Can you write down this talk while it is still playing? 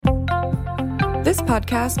This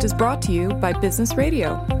podcast is brought to you by Business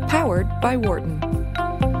Radio, powered by Wharton.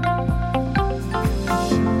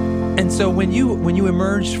 And so when you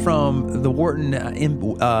emerged from the Wharton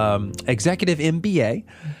Executive MBA,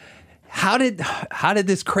 how did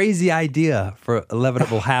this crazy idea for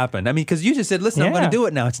Levitable happen? I mean, because you just said, "Listen, I'm going to do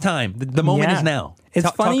it now. It's time. The moment is now."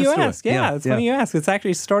 It's funny you ask. It's funny you ask. It's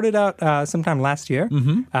actually started out sometime last year.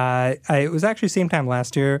 It was actually same time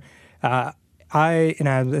last year.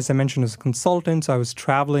 As I mentioned, as a consultant, so I was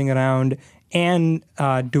traveling around and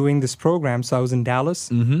doing this program. So I was in Dallas,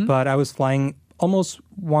 but I was flying almost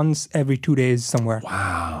once every 2 days somewhere.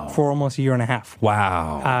 Wow. For almost a year and a half.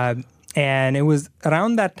 Wow. And it was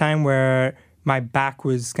around that time where my back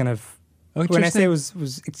was kind of, when I say it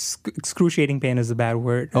was excruciating pain is a bad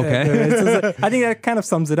word. Okay. I think that kind of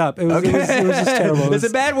sums it up. It was just terrible. It's a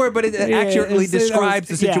bad word, but it accurately describes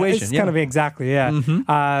the situation. It's kind of exactly, and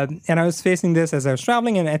I was facing this as I was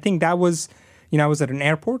traveling, and I think that was, I was at an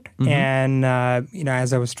airport, and,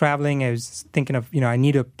 as I was traveling, I was thinking of, I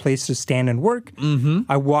need a place to stand and work.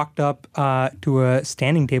 I walked up to a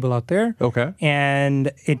standing table out there. Okay.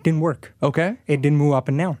 And it didn't work. Okay. It didn't move up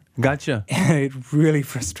and down. Gotcha. And it really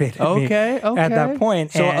frustrated me at that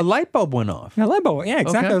point. So a light bulb went off. A light bulb, yeah,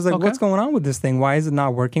 exactly. Okay, I was like, what's going on with this thing? Why is it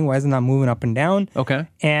not working? Why is it not moving up and down? Okay.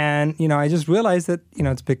 And, I just realized that,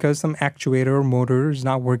 it's because some actuator or motor is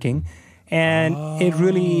not working. And it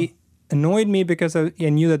really annoyed me because I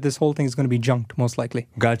knew that this whole thing is going to be junked, most likely.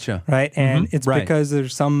 Gotcha. Right? And it's because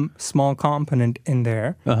there's some small component in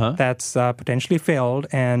there that's potentially failed,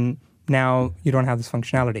 and now you don't have this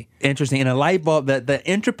functionality. Interesting. And a light bulb, the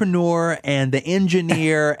entrepreneur and the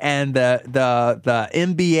engineer and the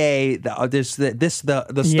MBA,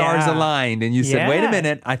 the stars aligned, and you said, wait a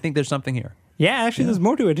minute, I think there's something here. Yeah, actually, there's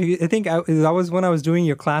more to it. I think that was when I was doing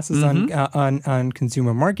your classes on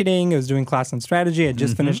consumer marketing. I was doing class on strategy. I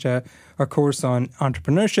just finished a course on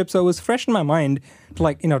entrepreneurship, so it was fresh in my mind to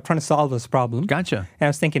trying to solve this problem. Gotcha. And I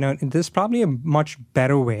was thinking, there's probably a much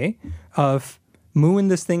better way of moving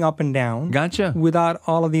this thing up and down. Gotcha. Without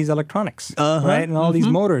all of these electronics, right? And all these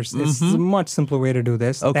motors. It's a much simpler way to do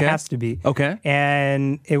this. Okay. There has to be. Okay.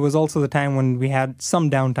 And it was also the time when we had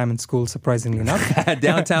some downtime in school, surprisingly enough.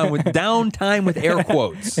 Downtime with air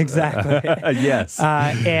quotes. Exactly. Yes.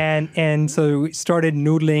 And so we started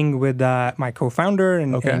noodling with my co-founder,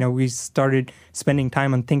 and we started spending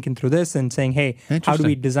time on thinking through this and saying, hey, how do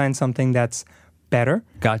we design something that's better?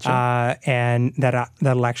 Gotcha. And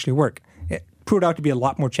that'll actually work. Proved out to be a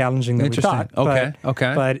lot more challenging than we thought. Okay.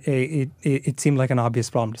 But it seemed like an obvious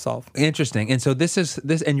problem to solve. Interesting. And so this,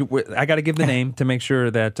 and I got to give the name to make sure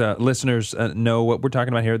that listeners know what we're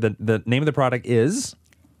talking about here. The name of the product is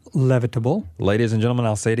Levitable. Ladies and gentlemen,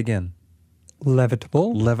 I'll say it again.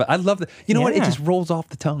 Levitable. I love that. You know what? It just rolls off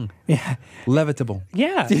the tongue. Yeah. Levitable.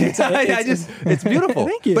 Yeah. It's beautiful.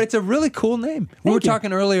 Thank you. But it's a really cool name. We were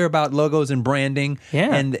talking earlier about logos and branding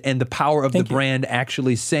and the power of the brand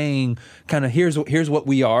actually saying kind of here's what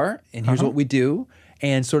we are and here's what we do,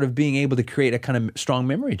 and sort of being able to create a kind of strong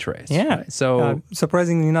memory trace. Yeah. Right? So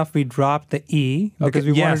surprisingly enough, we dropped the E because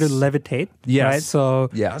we wanted to levitate. Yes. Right? So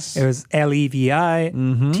it was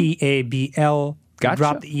LEVITABL. Gotcha. We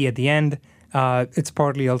dropped the E at the end. It's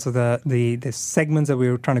partly also the segments that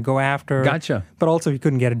we were trying to go after. Gotcha. But also we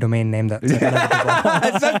couldn't get a domain name that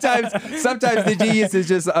sometimes the genius is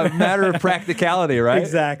just a matter of practicality, right?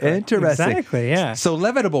 Exactly. Interesting. Exactly, yeah. So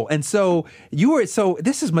Levitable. And so this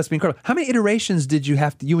must be incredible. How many iterations did you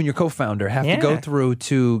and your co-founder have to go through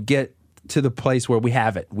to get to the place where we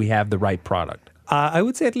have it? We have the right product. I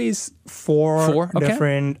would say at least four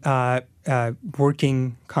different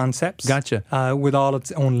working concepts. Gotcha. With all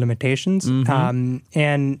its own limitations. And,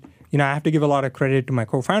 I have to give a lot of credit to my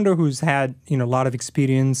co-founder who's had, a lot of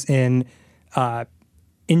experience in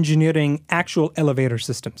engineering actual elevator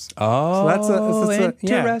systems. Oh, so that's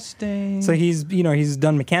interesting. Yeah. So he's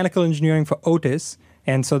done mechanical engineering for Otis.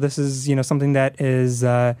 And so this is, something that is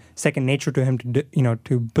second nature to him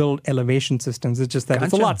to build elevation systems. It's just that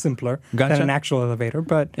it's a lot simpler than an actual elevator.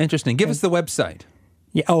 But interesting. Give us the website.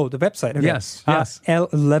 Yeah. Oh, the website. Okay. Yes.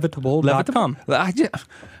 Levitable.com.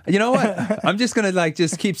 You know what? I'm just gonna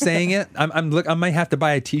just keep saying it. I might have to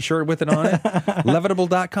buy a T-shirt with it on it.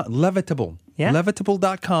 Levitable.com. Levitable. Yeah.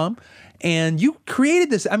 Levitable.com. And you created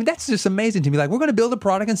this. I mean, that's just amazing to me. Like, we're going to build a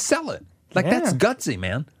product and sell it. Like, that's gutsy,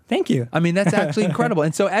 man. Thank you. I mean, that's actually incredible.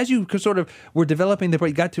 And so as you sort of were developing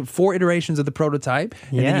you got to 4 iterations of the prototype,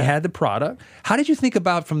 and then you had the product. How did you think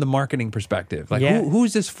about from the marketing perspective? Like,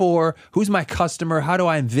 who's this for? Who's my customer? How do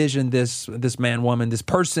I envision this man, woman, this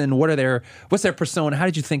person? What's their persona? How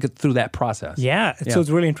did you think through that process? Yeah. So it's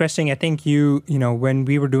really interesting. I think when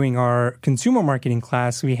we were doing our consumer marketing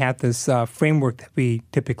class, we had this framework that we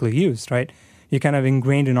typically used, right? You're kind of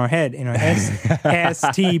ingrained in our head,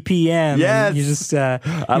 STPM. Yes. You just,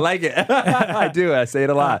 I like it. I do. I say it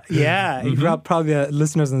a lot. Probably the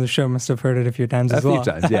listeners on the show must have heard it a few times as well. A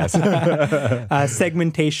few times, yes.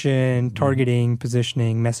 Segmentation, targeting,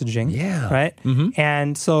 positioning, messaging. Yeah. Right?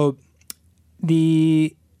 And so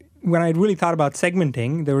when I really thought about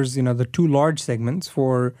segmenting, there was, the 2 large segments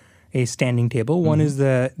for a standing table. One is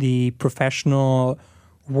the professional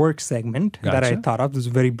work segment that I thought of. This is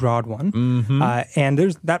a very broad one. And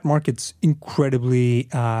that market's incredibly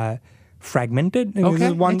fragmented. And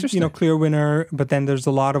there's one clear winner, but then there's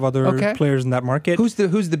a lot of other players in that market. Who's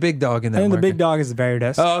the big dog in that market? The big dog is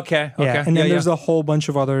Veridesk. Oh, okay. Yeah. And then there's a whole bunch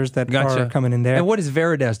of others that are coming in there. And what does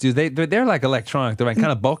Veridesk do? They're like electronic. They're like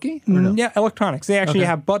kind of bulky? Or no? Yeah, electronics. They actually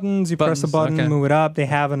have buttons. You press a button, move it up. They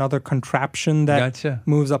have another contraption that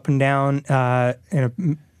moves up and down.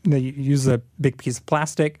 They use a big piece of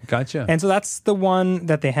plastic. Gotcha. And so that's the one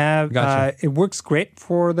that they have. Gotcha. It works great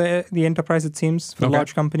for the enterprise, it seems, for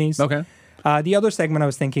large companies. Okay. The other segment I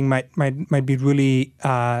was thinking might be really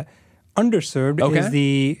underserved is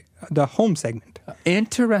the home segment.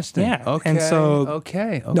 Interesting. Yeah. Okay. And so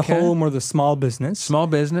the home or the small business. Small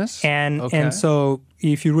business. And so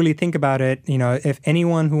if you really think about it, if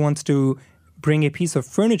anyone who wants to bring a piece of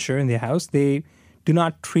furniture in their house, they do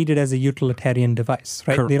not treat it as a utilitarian device,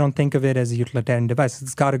 right? They don't think of it as a utilitarian device.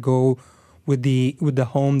 It's got to go with the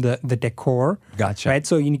home, the decor. Gotcha. Right?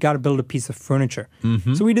 So you got to build a piece of furniture.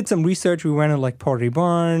 So we did some research. We went to like Pottery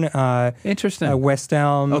Barn, Interesting. West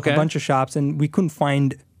Elm, a bunch of shops, and we couldn't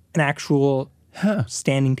find an actual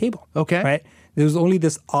standing table. Okay. Right? There was only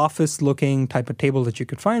this office-looking type of table that you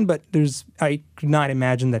could find, but I could not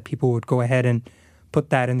imagine that people would go ahead and put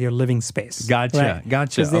that in their living space. Gotcha. Right?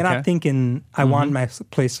 Gotcha. Because they're not thinking, I want my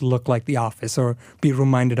place to look like the office or be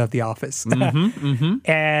reminded of the office.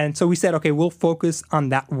 And so we said, okay, we'll focus on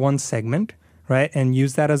that one segment, right? And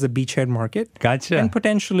use that as a beachhead market. Gotcha. And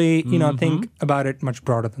potentially, think about it much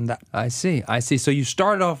broader than that. I see. So you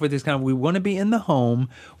started off with this kind of, we want to be in the home.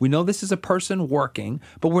 We know this is a person working,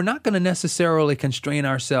 but we're not going to necessarily constrain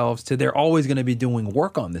ourselves to they're always going to be doing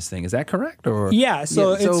work on this thing. Is that correct? Or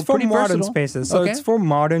so it's for modern spaces. So it's for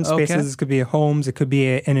modern spaces. It could be homes. It could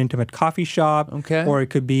be an intimate coffee shop. Okay. Or it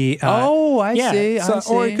could be... I see.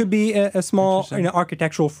 Or it could be a small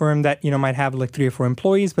architectural firm that might have like 3 or 4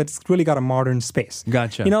 employees, but it's really got a modern space.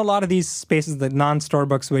 Gotcha. A lot of these spaces, the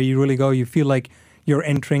non-Starbucks, where you really go, you feel like you're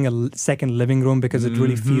entering a second living room because it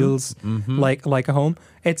really feels like a home.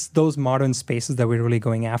 It's those modern spaces that we're really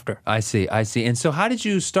going after. I see. And so how did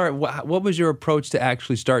you start? What was your approach to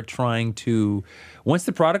actually start trying to, once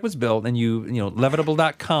the product was built and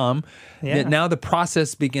Levitable.com, now the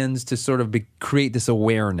process begins to sort of create this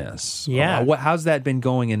awareness. Yeah. How's that been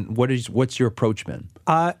going, and what's your approach been?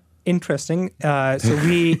 Interesting. So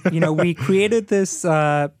we created this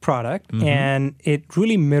product, and it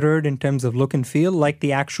really mirrored in terms of look and feel like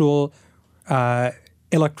the actual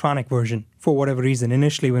electronic version for whatever reason.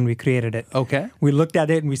 Initially, when we created it, we looked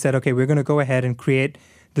at it and we said, okay, we're going to go ahead and create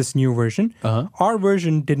this new version. Our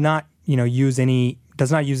version did not,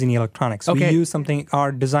 does not use any electronics. We use something.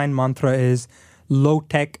 Our design mantra is low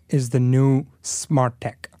tech is the new smart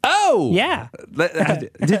tech. Oh! Yeah.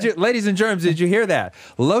 Ladies and germs, did you hear that?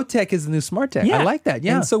 Low tech is the new smart tech. Yeah. I like that.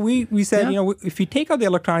 Yeah. And so we said, if you take out the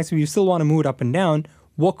electronics, if you still want to move it up and down,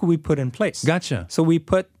 what could we put in place? Gotcha. So we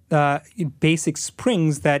put basic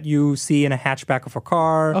springs that you see in a hatchback of a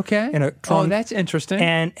car. In a trunk. Oh, that's interesting.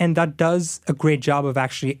 And that does a great job of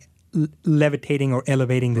actually levitating or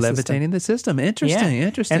elevating the system. Interesting.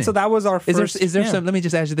 And so that was our first. Is there some? Let me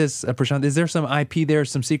just ask you this, Prashant. Is there some IP there,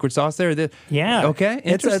 some secret sauce there? Yeah. Okay.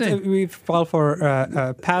 Interesting. We filed for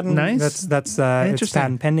a patent. Nice. That's it's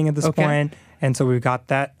patent pending at this point. And so we've got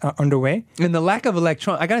that underway. And the lack of I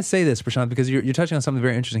got to say this, Prashant, because you're touching on something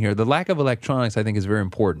very interesting here. The lack of electronics, I think, is very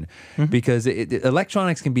important because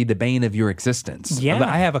electronics can be the bane of your existence. Yeah.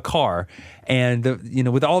 I have a car, and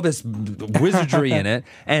with all this wizardry in it,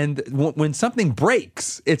 and when something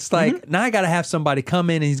breaks, it's like now I got to have somebody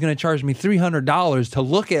come in and he's going to charge me $300 to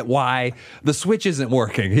look at why the switch isn't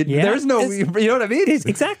working. There's no, you know what I mean?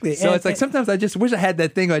 Exactly. So it's like sometimes I just wish I had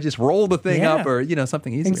that thing. I just roll the thing up, or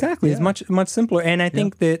something easy. Exactly. It's much simpler. And I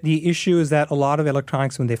think that the issue is that a lot of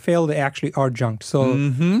electronics, when they fail, they actually are junked. So,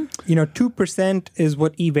 2% is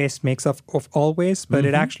what e-waste makes of all waste, but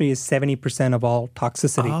it actually is 70% of all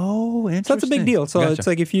toxicity. Oh, interesting. So that's a big deal. So Gotcha. it's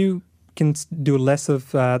like if you can do less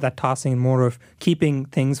of that tossing and more of keeping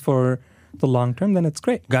things for the long term, then it's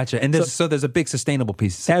great. Gotcha. And so there's a big sustainable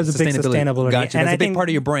piece. That is a big sustainability. Gotcha. And That's I a big think part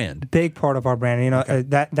of your brand. Big part of our brand.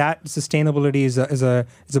 That sustainability is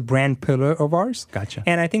a brand pillar of ours. Gotcha.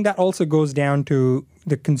 And I think that also goes down to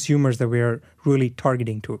the consumers that we're really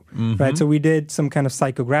targeting to, right? So we did some kind of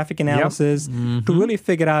psychographic analysis to really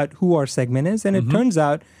figure out who our segment is. And it turns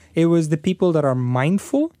out it was the people that are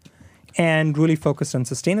mindful and really focused on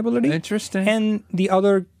sustainability. Interesting. And the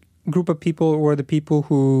other group of people were the people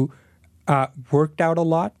who worked out a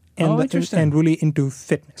lot and really into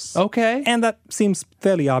fitness. Okay. And that seems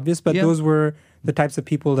fairly obvious, but those were the types of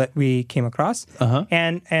people that we came across.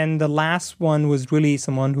 And the last one was really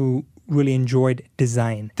someone who really enjoyed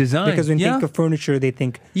design. Because when they think of furniture, they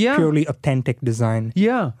think purely authentic design.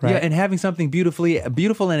 Yeah, right? yeah, and having something beautiful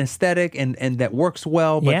and aesthetic and that works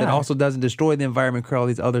well, but that also doesn't destroy the environment, create all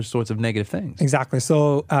these other sorts of negative things. Exactly.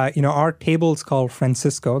 So, our table is called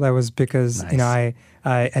Francisco. That was because,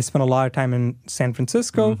 I spent a lot of time in San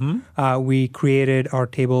Francisco. We created our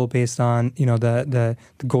table based on, the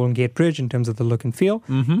Golden Gate Bridge in terms of the look and feel.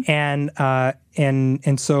 And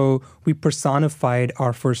so we personified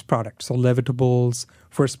our first product. So Levitable's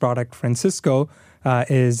first product, Francisco,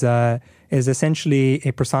 is essentially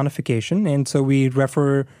a personification. And so we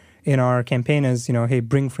refer in our campaign as, hey,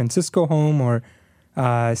 bring Francisco home, or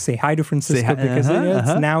say hi to Francisco, because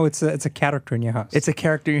now it's a character in your house. It's a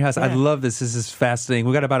character in your house. I love this. This is fascinating.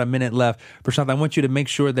 We got about a minute left. Prashant, I want you to make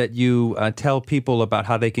sure that you tell people about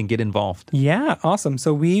how they can get involved. Yeah, awesome.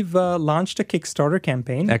 So we've launched a Kickstarter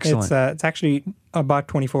campaign. Excellent. It's actually about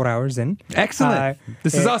 24 hours in. Excellent.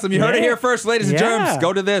 This is awesome. You heard it here first, ladies and germs.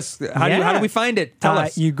 Go to this. How do we find it? Tell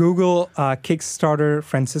us. You Google Kickstarter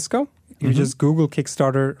Francisco. You just Google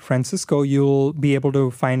Kickstarter Francisco, you'll be able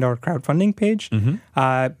to find our crowdfunding page.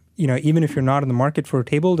 Even if you're not in the market for a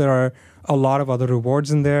table, there are a lot of other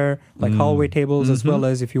rewards in there, like hallway tables, as well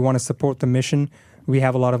as if you want to support the mission, we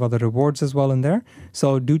have a lot of other rewards as well in there.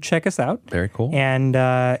 So do check us out. Very cool. And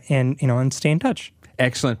stay in touch.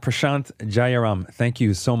 Excellent. Prashant Jayaram, thank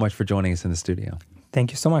you so much for joining us in the studio.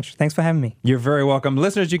 Thank you so much. Thanks for having me. You're very welcome.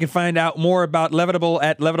 Listeners, you can find out more about Levitable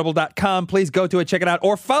at levitable.com. Please go to it, check it out,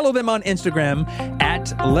 or follow them on Instagram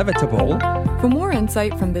at Levitable. For more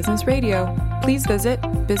insight from Business Radio, please visit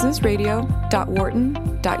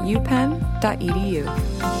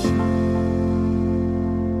businessradio.wharton.upenn.edu.